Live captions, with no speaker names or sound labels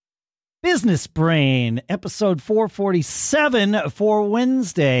Business Brain, episode 447 for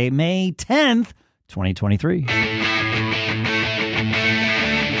Wednesday, May 10th, 2023.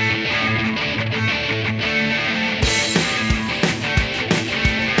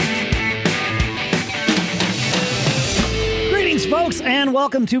 Greetings, folks, and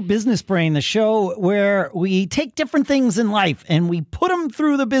welcome to Business Brain, the show where we take different things in life and we put them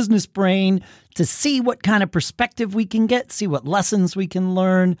through the business brain to see what kind of perspective we can get, see what lessons we can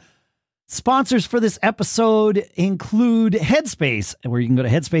learn. Sponsors for this episode include Headspace, where you can go to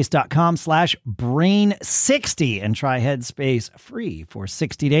headspace.com/brain60 and try Headspace free for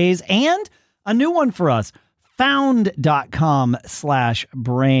 60 days. And a new one for us,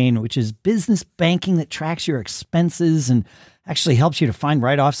 found.com/brain, which is business banking that tracks your expenses and actually helps you to find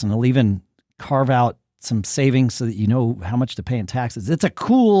write-offs, and it'll even carve out some savings so that you know how much to pay in taxes. It's a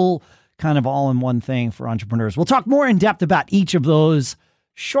cool kind of all-in-one thing for entrepreneurs. We'll talk more in depth about each of those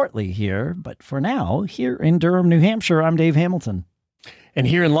shortly here, but for now, here in Durham, New Hampshire, I'm Dave Hamilton. And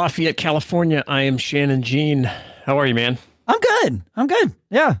here in Lafayette, California, I am Shannon Jean. How are you, man? I'm good.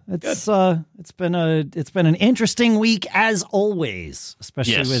 Yeah, it's been an interesting week as always,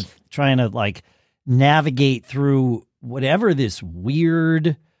 especially with trying to navigate through whatever this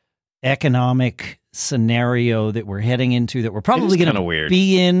weird economic scenario that we're heading into, that we're probably going to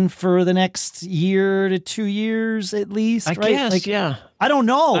be in for the next year to 2 years at least. I guess, yeah. I don't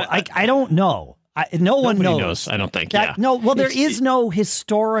know. I don't know. No one knows. I don't think. No. Well, there is no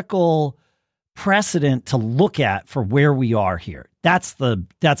historical precedent to look at for where we are here. That's kind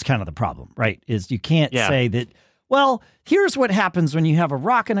of the problem, right? Is you can't say that. Well, here's what happens when you have a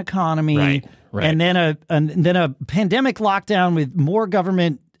rockin' economy, right. and then a pandemic lockdown with more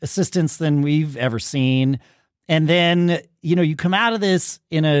government assistance than we've ever seen. And then, you come out of this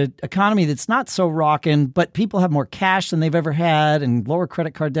in an economy that's not so rockin', but people have more cash than they've ever had and lower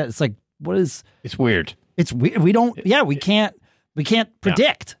credit card debt. It's like, it's weird. It's weird. We can't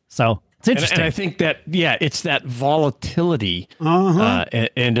predict. So it's interesting. And I think that, it's that volatility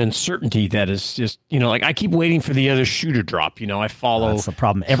and uncertainty that is just, I keep waiting for the other shoe to drop. I follow. That's the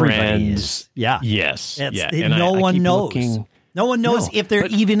problem. Everybody is. Yeah. Yes. And no one knows. No one knows if there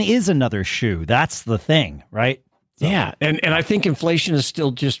even is another shoe. That's the thing, right? So. Yeah, and I think inflation is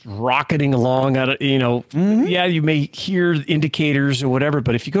still just rocketing along. Yeah, you may hear indicators or whatever,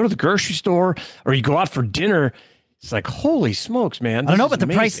 but if you go to the grocery store or you go out for dinner, it's like, holy smokes, man! I don't know, but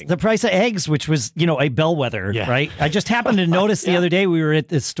the price of eggs, which was a bellwether, right? I just happened to notice the other day we were at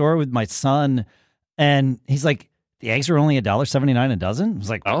this store with my son, and he's like, the eggs are only $1.79 a dozen. I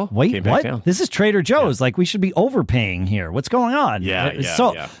was like, wait, what? Down. This is Trader Joe's. Like, we should be overpaying here. What's going on?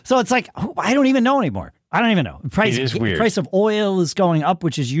 So it's like, I don't even know anymore. I don't even know. It is weird. The price of oil is going up,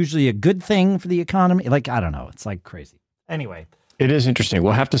 which is usually a good thing for the economy. I don't know. It's like crazy. Anyway. It is interesting.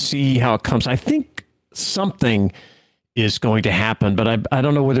 We'll have to see how it comes. I think something is going to happen, but I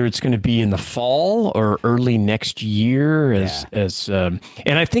don't know whether it's going to be in the fall or early next year. And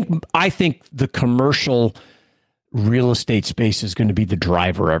I think the commercial real estate space is going to be the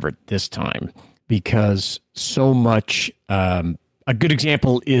driver of it this time, because so much. A good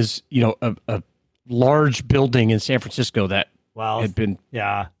example is a large building in San Francisco that had been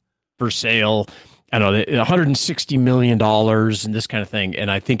for sale. I don't know, $160 million and this kind of thing,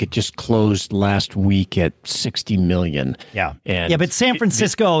 and I think it just closed last week at $60 million. Yeah, but San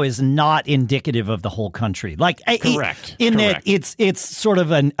Francisco is not indicative of the whole country. Correct. That it's sort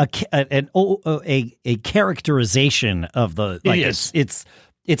of a characterization of the. It is.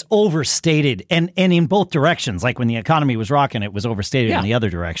 It's overstated, and in both directions. Like when the economy was rocking, it was overstated in the other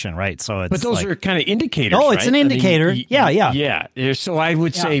direction, right? So but those are kind of indicators. Oh, it's an indicator. Yeah. So I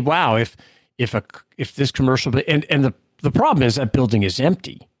would say, wow, if this commercial, and the problem is that building is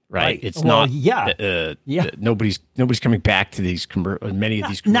empty, right? It's not. Nobody's coming back to these many of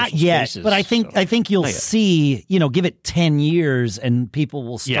these commercial not yet, spaces, but I think you'll see. Give it 10 years, and people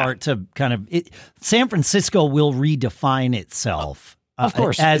will start to kind of. San Francisco will redefine itself. Of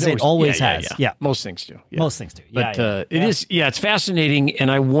course, as it always has. Yeah, most things do. Yeah. Most things do. But it is. Yeah, it's fascinating, and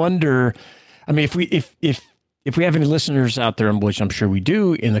I wonder. I mean, if we have any listeners out there, which I'm sure we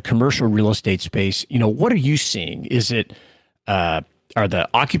do, in the commercial real estate space, what are you seeing? Is it are the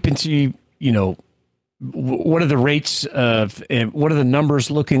occupancy? What are the rates of? What are the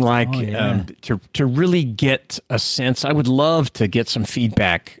numbers looking like? To really get a sense, I would love to get some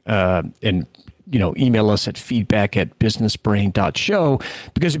feedback and. Email us at feedback@businessbrain.show,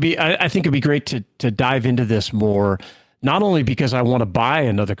 because I think it'd be great to dive into this more, not only because I want to buy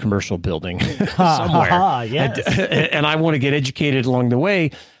another commercial building somewhere, yes. and I want to get educated along the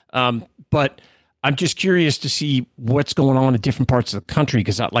way, but I'm just curious to see what's going on in different parts of the country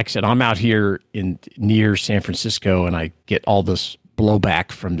because, like I said, I'm out here near San Francisco, and I get all this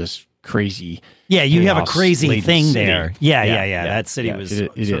blowback from this crazy. Yeah, you have a crazy thing city. there. Yeah. That city was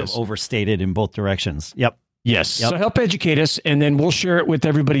it sort of overstated in both directions. Yep. Yes. Yep. So help educate us, and then we'll share it with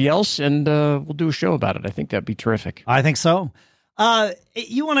everybody else, and we'll do a show about it. I think that'd be terrific. I think so.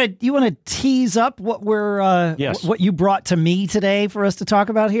 You want to tease up what what you brought to me today for us to talk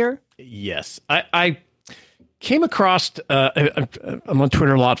about here? Yes, I came across. I'm on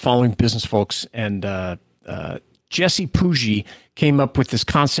Twitter a lot, following business folks, and Jesse Pujji came up with this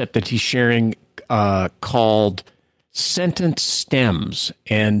concept that he's sharing called sentence stems,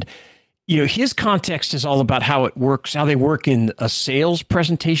 and his context is all about how it works, how they work in a sales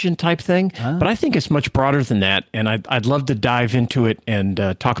presentation type thing. But I think it's much broader than that, and I'd love to dive into it and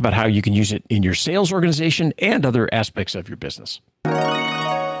talk about how you can use it in your sales organization and other aspects of your business.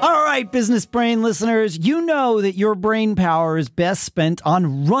 All right, Business Brain listeners, you know that your brain power is best spent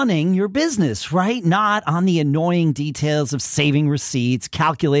on running your business, right? Not on the annoying details of saving receipts,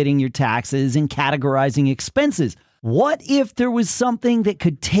 calculating your taxes, and categorizing expenses. What if there was something that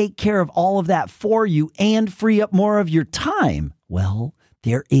could take care of all of that for you and free up more of your time? Well,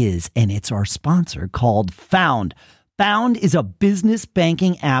 there is, and it's our sponsor called Found. Found is a business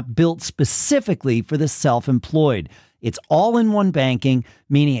banking app built specifically for the self-employed. It's all-in-one banking,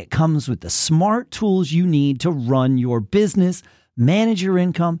 meaning it comes with the smart tools you need to run your business, manage your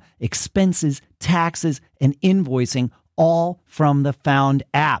income, expenses, taxes, and invoicing, all from the Found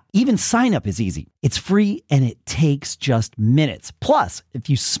app. Even sign up is easy. It's free and it takes just minutes. Plus, if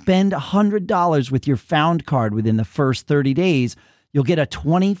you spend $100 with your Found card within the first 30 days, you'll get a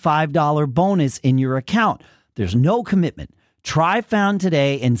 $25 bonus in your account. There's no commitment. Try Found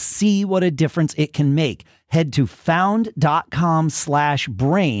today and see what a difference it can make. Head to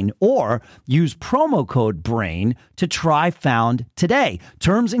found.com/brain or use promo code BRAIN to try Found today.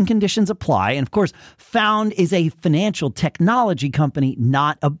 Terms and conditions apply. And of course, Found is a financial technology company,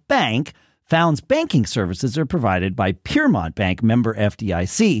 not a bank. Found's banking services are provided by Piermont Bank, member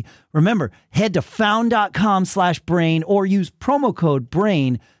FDIC. Remember, head to found.com/brain or use promo code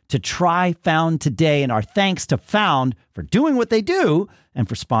BRAIN to try Found today. And our thanks to Found for doing what they do and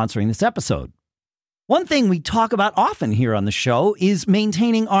for sponsoring this episode. One thing we talk about often here on the show is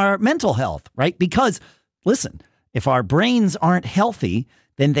maintaining our mental health, right? Because, listen, if our brains aren't healthy,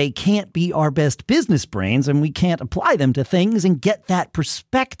 then they can't be our best business brains and we can't apply them to things and get that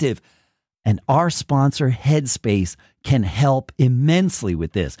perspective. And our sponsor, Headspace, can help immensely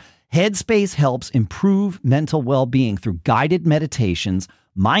with this. Headspace helps improve mental well-being through guided meditations,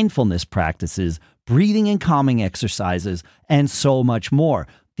 mindfulness practices, breathing and calming exercises, and so much more.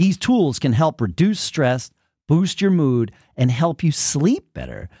 These tools can help reduce stress, boost your mood, and help you sleep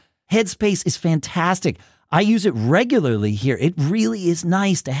better. Headspace is fantastic. I use it regularly here. It really is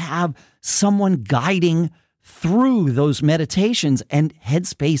nice to have someone guiding through those meditations, and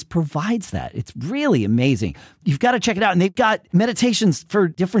Headspace provides that. It's really amazing. You've got to check it out. And they've got meditations for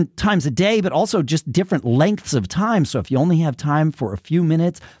different times a day, but also just different lengths of time. So if you only have time for a few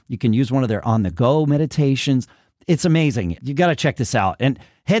minutes, you can use one of their on-the-go meditations. It's amazing. You've got to check this out. And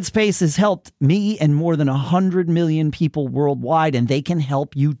Headspace has helped me and more than 100 million people worldwide, and they can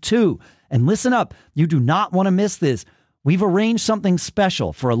help you too. And listen up, you do not want to miss this. We've arranged something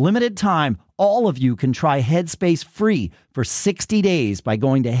special. For a limited time, all of you can try Headspace free for 60 days by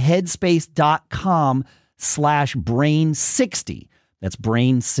going to headspace.com/brain60. That's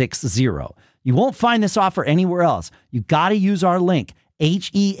brain60. You won't find this offer anywhere else. You got to use our link,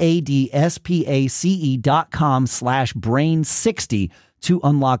 HEADSPACE.com/brain60 to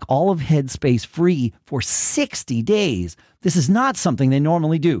unlock all of Headspace free for 60 days. This is not something they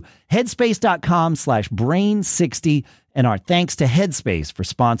normally do. Headspace.com/brain60. And our thanks to Headspace for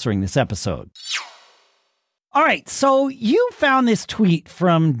sponsoring this episode. All right, so you found this tweet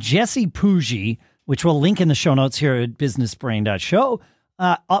from Jesse Pujji, which we'll link in the show notes here at businessbrain.show,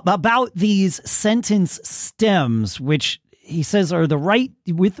 about these sentence stems, which he says are the right,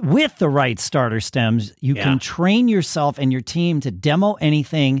 with the right starter stems, you can train yourself and your team to demo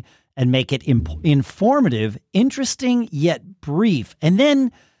anything and make it informative, interesting, yet brief. And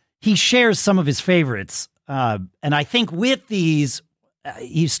then he shares some of his favorites. And I think with these,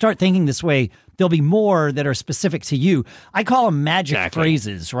 you start thinking this way, there'll be more that are specific to you. I call them magic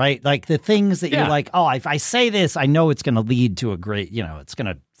phrases, right? Like the things that you're like, oh, if I say this, I know it's going to lead to a great, it's going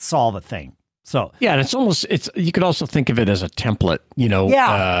to solve a thing. So yeah, and you could also think of it as a template,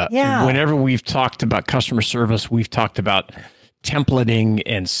 whenever we've talked about customer service, we've talked about templating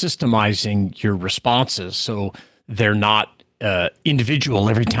and systemizing your responses. So they're not individual.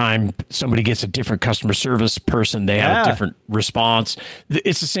 Every time somebody gets a different customer service person, they have a different response.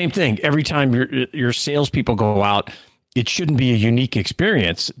 It's the same thing. Every time your salespeople go out, it shouldn't be a unique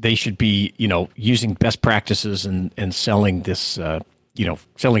experience. They should be, using best practices and selling this,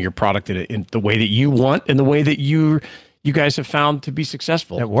 selling your product in the way that you want and the way that you guys have found to be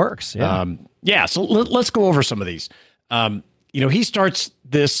successful. It works. Yeah. So let's go over some of these. He starts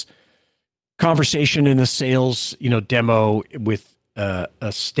this conversation in a sales, demo with a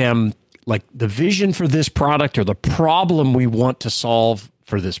STEM, like the vision for this product or the problem we want to solve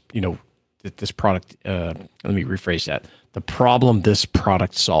for this, this product. Let me rephrase that. The problem this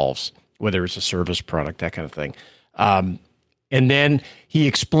product solves, whether it's a service product, that kind of thing. And then he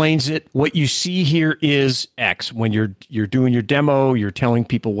explains it. What you see here is X. When you're doing your demo, you're telling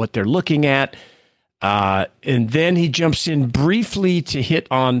people what they're looking at. And then he jumps in briefly to hit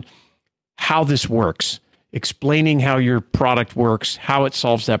on how this works, explaining how your product works, how it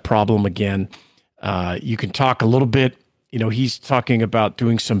solves that problem again. You can talk a little bit, he's talking about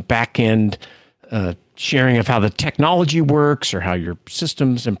doing some back-end sharing of how the technology works or how your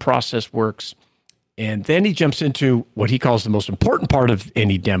systems and process works. And then he jumps into what he calls the most important part of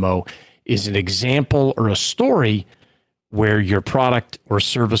any demo is an example or a story where your product or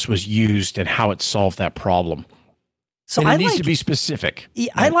service was used and how it solved that problem. So it needs to be specific.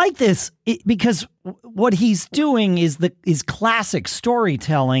 I like this because what he's doing is classic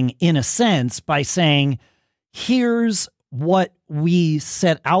storytelling in a sense by saying, here's what we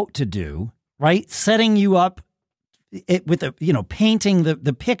set out to do, right? Setting you up with painting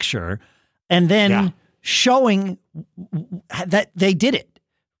the picture and then showing that they did it,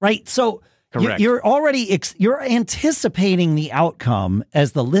 right? So you're already you're anticipating the outcome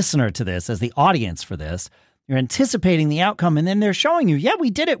as the listener to this, as the audience for this. You're anticipating the outcome, and then they're showing you, we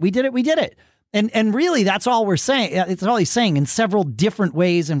did it. And really, that's all we're saying. It's all he's saying in several different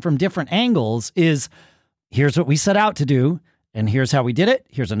ways and from different angles is, here's what we set out to do, and here's how we did it.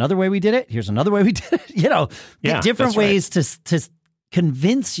 Here's another way we did it. Here's another way we did it. Different ways to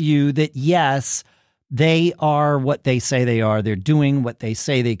convince you that, yes, they are what they say they are. They're doing what they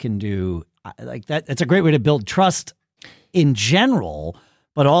say they can do. Like that. It's a great way to build trust in general,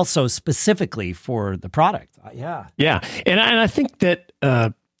 but also specifically for the product. Yeah. And I think that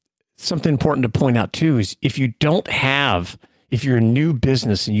something important to point out too is if you're a new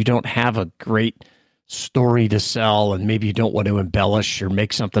business and you don't have a great story to sell and maybe you don't want to embellish or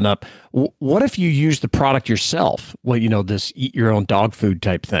make something up, what if you use the product yourself? Well, this eat your own dog food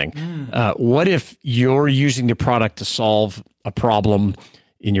type thing. What if you're using the product to solve a problem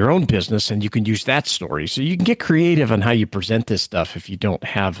in your own business and you can use that story? So you can get creative on how you present this stuff if you don't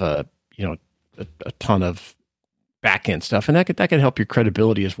have a ton of back end stuff, and that can help your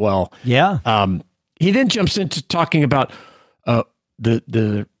credibility as well. Yeah. He then jumps into talking about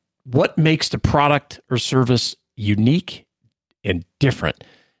the what makes the product or service unique and different.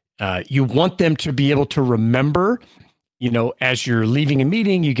 You want them to be able to remember, as you're leaving a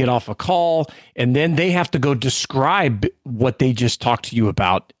meeting, you get off a call, and then they have to go describe what they just talked to you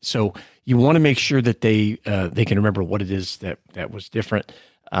about. So you want to make sure that they can remember what it is that was different.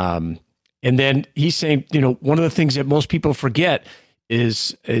 And then he's saying, one of the things that most people forget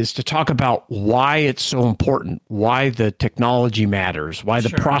is to talk about why it's so important, why the technology matters, why the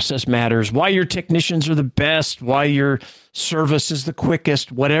process matters, why your technicians are the best, why your service is the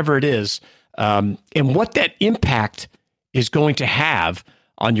quickest, whatever it is, and what that impact is going to have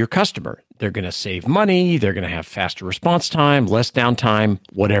on your customer. They're going to save money. They're going to have faster response time, less downtime,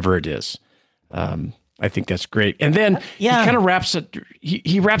 whatever it is. I think that's great. And then he kind of wraps it.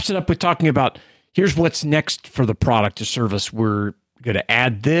 He wraps it up with talking about here's what's next for the product or service. We're going to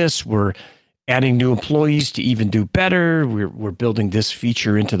add this. We're adding new employees to even do better. We're building this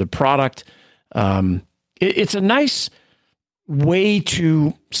feature into the product. It's a nice way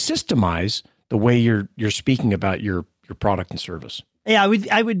to systemize the way you're speaking about your product and service. Yeah,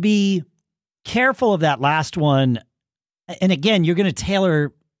 I would be careful of that last one. And again, you're going to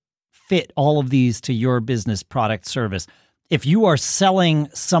tailor fit all of these to your business, product, service. If you are selling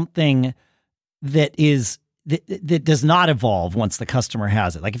something that does not evolve once the customer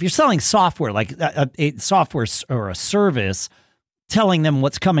has it, like if you're selling software, like a software or a service, telling them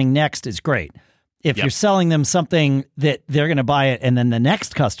what's coming next is great. If you're selling them something that they're going to buy it and then the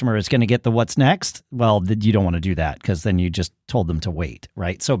next customer is going to get the what's next, well, you don't want to do that because then you just told them to wait,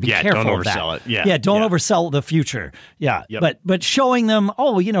 right? So be careful don't of that. oversell it. Don't oversell the future. Yeah, but showing them,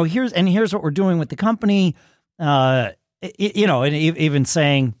 here's what we're doing with the company, and even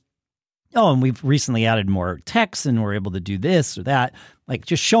saying, oh, and we've recently added more text and we're able to do this or that, like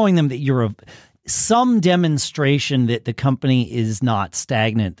just showing them that some demonstration that the company is not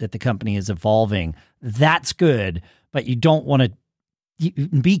stagnant, that the company is evolving, that's good. But you don't want to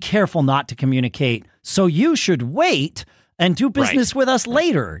be careful not to communicate. So you should wait and do business with us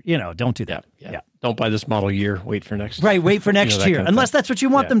later. Don't do that. Yeah. Don't buy this model year. Wait for next. Right. Wait for next year, unless that's what you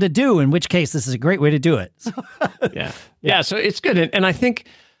want them to do. In which case, this is a great way to do it. Yeah. So it's good, and I think,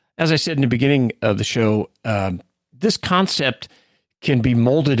 as I said in the beginning of the show, this concept can be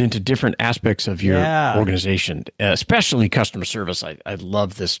molded into different aspects of your organization, especially customer service. I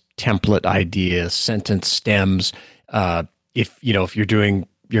love this template idea, sentence stems. If you're doing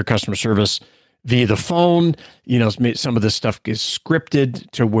your customer service via the phone, some of this stuff is scripted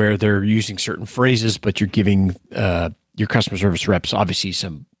to where they're using certain phrases, but you're giving your customer service reps obviously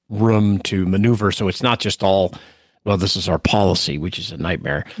some room to maneuver. So it's not just all, well, this is our policy, which is a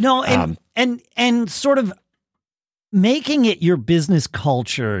nightmare. No, and sort of making it your business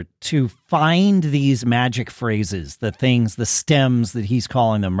culture to find these magic phrases, the things, the stems that he's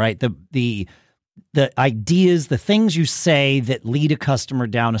calling them, right? The ideas, the things you say that lead a customer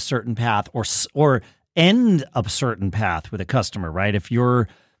down a certain path or end a certain path with a customer, right? If you're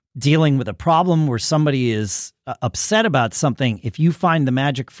dealing with a problem where somebody is upset about something, if you find the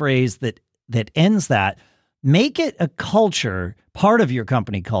magic phrase that ends that, make it a culture, part of your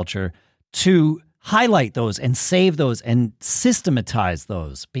company culture, to highlight those and save those and systematize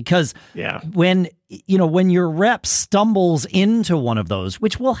those. Because when your rep stumbles into one of those,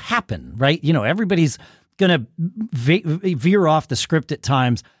 which will happen, right? Everybody's going to veer off the script at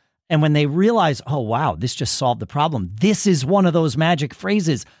times. And when they realize, oh, wow, this just solved the problem. This is one of those magic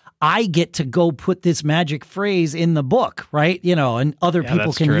phrases. I get to go put this magic phrase in the book, right? And other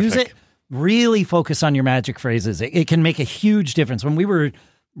people can use it. Really focus on your magic phrases. It can make a huge difference. When we were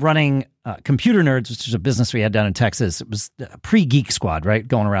running Computer Nerds, which is a business we had down in Texas, it was pre-Geek Squad, right?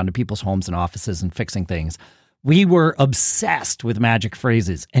 Going around to people's homes and offices and fixing things. We were obsessed with magic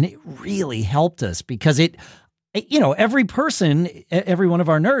phrases, and it really helped us because every person, every one of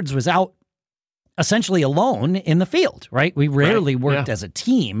our nerds was out essentially alone in the field, right? We rarely worked as a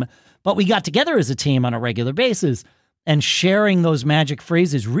team, but we got together as a team on a regular basis, and sharing those magic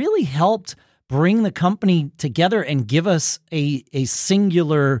phrases really helped bring the company together and give us a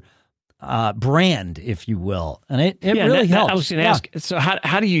singular brand, if you will. And it really helped. I was going to ask, so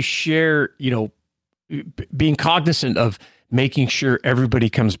how do you share, being cognizant of making sure everybody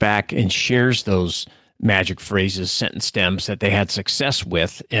comes back and shares those magic phrases, sentence stems that they had success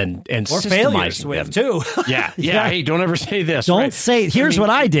with and or failures with too. Yeah. Hey, don't ever say this. Don't say, here's what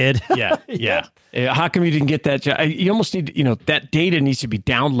I did. Yeah. How come you didn't get that? You almost need, that data needs to be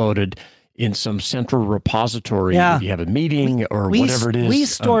downloaded in some central repository. If you have a meeting or whatever it is. We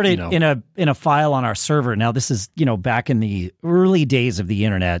stored it in a file on our server. Now this is, back in the early days of the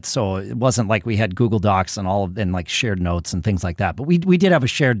internet. So it wasn't like we had Google Docs and like shared notes and things like that. But we did have a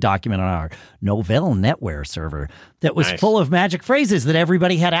shared document on our Novell NetWare server that was full of magic phrases that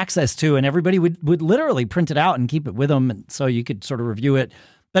everybody had access to, and everybody would literally print it out and keep it with them, so you could sort of review it.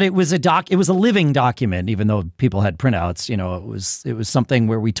 But it was a living document, even though people had printouts. It was something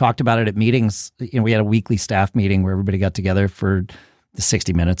where we talked about it at meetings. We had a weekly staff meeting where everybody got together for the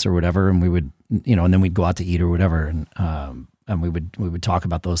 60 minutes or whatever, and we would, and then we'd go out to eat or whatever, and we would talk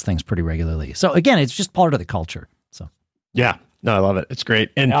about those things pretty regularly. So again, it's just part of the culture. So yeah. No, I love it. It's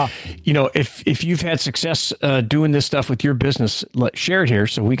great. And, if you've had success doing this stuff with your business, share it here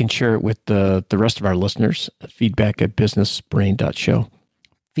so we can share it with the rest of our listeners. Feedback@businessbrain.show.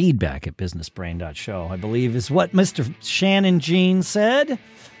 Feedback@businessbrain.show, I believe, is what Mr. Shannon Jean said.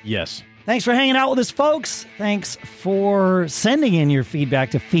 Yes. Thanks for hanging out with us, folks. Thanks for sending in your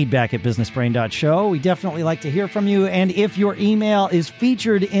feedback to feedback@businessbrain.show. We definitely like to hear from you. And if your email is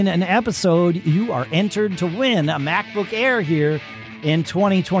featured in an episode, you are entered to win a MacBook Air here in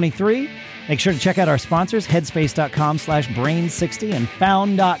 2023. Make sure to check out our sponsors, headspace.com/brain60 and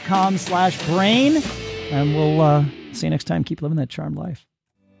found.com/brain. And we'll see you next time. Keep living that charmed life.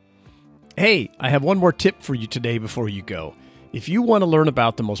 Hey, I have one more tip for you today before you go. If you want to learn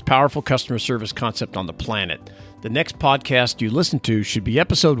about the most powerful customer service concept on the planet, the next podcast you listen to should be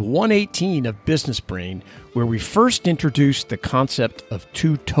episode 118 of Business Brain, where we first introduced the concept of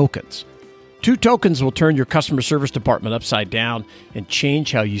 2 tokens. 2 tokens will turn your customer service department upside down and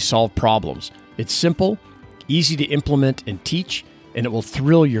change how you solve problems. It's simple, easy to implement and teach, and it will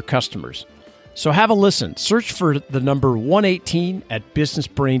thrill your customers. So have a listen. Search for the number 118 at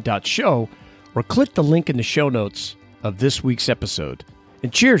businessbrain.show or click the link in the show notes of this week's episode.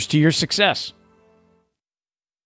 And cheers to your success.